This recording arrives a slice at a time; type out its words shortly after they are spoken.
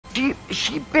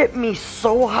She bit me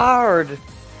so hard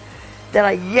that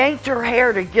I yanked her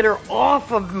hair to get her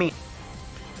off of me.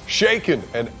 Shaken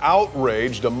and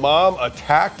outraged, a mom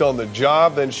attacked on the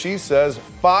job, then she says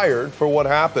fired for what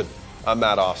happened. I'm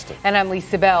Matt Austin. And I'm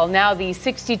Lisa Bell. Now the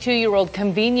 62-year-old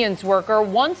convenience worker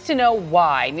wants to know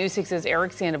why. News 6's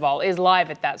Eric Sandoval is live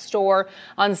at that store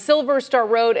on Silver Star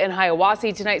Road in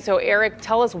Hiawassee tonight. So Eric,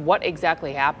 tell us what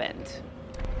exactly happened.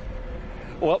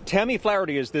 Well, Tammy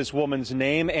Flaherty is this woman's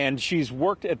name, and she's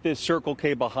worked at this Circle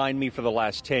K behind me for the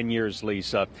last 10 years,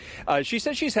 Lisa. She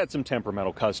says she's had some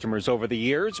temperamental customers over the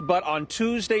years, but on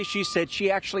Tuesday she said she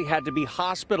actually had to be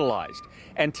hospitalized.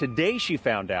 And today she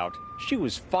found out she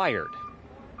was fired.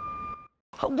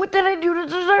 What did I do to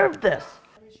deserve this?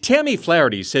 Tammy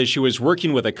Flaherty says she was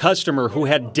working with a customer who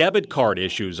had debit card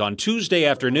issues on Tuesday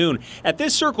afternoon at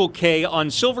this Circle K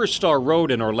on Silver Star Road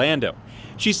in Orlando.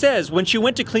 She says when she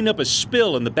went to clean up a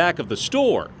spill in the back of the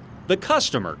store, the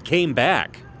customer came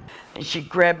back. And she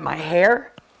grabbed my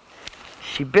hair,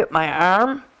 she bit my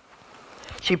arm,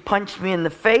 she punched me in the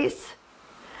face,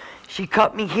 she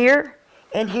cut me here,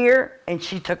 and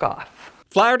she took off.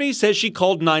 Flaherty says she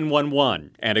called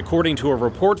 911, and according to a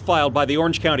report filed by the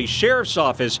Orange County Sheriff's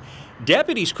Office,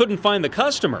 deputies couldn't find the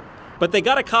customer, but they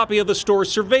got a copy of the store's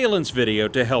surveillance video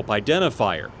to help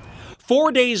identify her.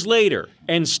 4 days later,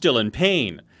 and still in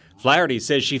pain, Flaherty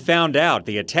says she found out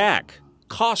the attack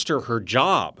cost her her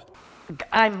job.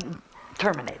 I'm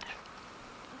terminated.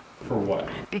 For what?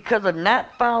 Because of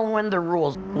not following the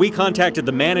rules. We contacted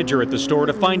the manager at the store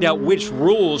to find out which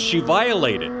rules she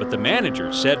violated, but the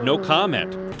manager said no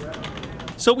comment.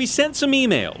 So we sent some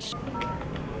emails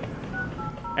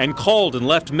and called and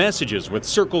left messages with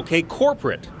Circle K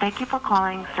Corporate. Thank you for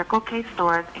calling Circle K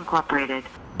Stores Incorporated.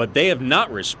 But they have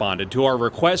not responded to our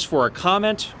request for a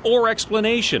comment or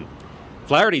explanation.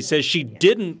 Flaherty says she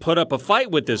didn't put up a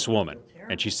fight with this woman,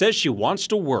 and she says she wants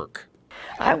to work.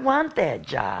 I want that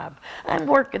job. I'm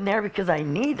working there because I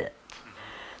need it,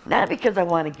 not because I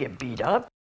want to get beat up.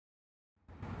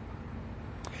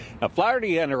 Now,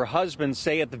 Flaherty and her husband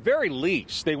say at the very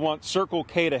least they want Circle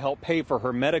K to help pay for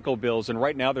her medical bills, and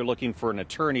right now they're looking for an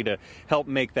attorney to help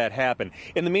make that happen.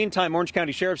 In the meantime, Orange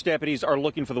County Sheriff's deputies are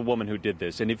looking for the woman who did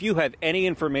this, and if you have any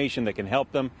information that can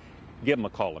help them, give them a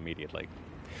call immediately.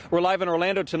 We're live in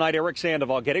Orlando tonight. Eric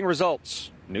Sandoval getting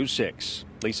results. News 6.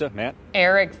 Lisa, Matt.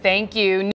 Eric, thank you.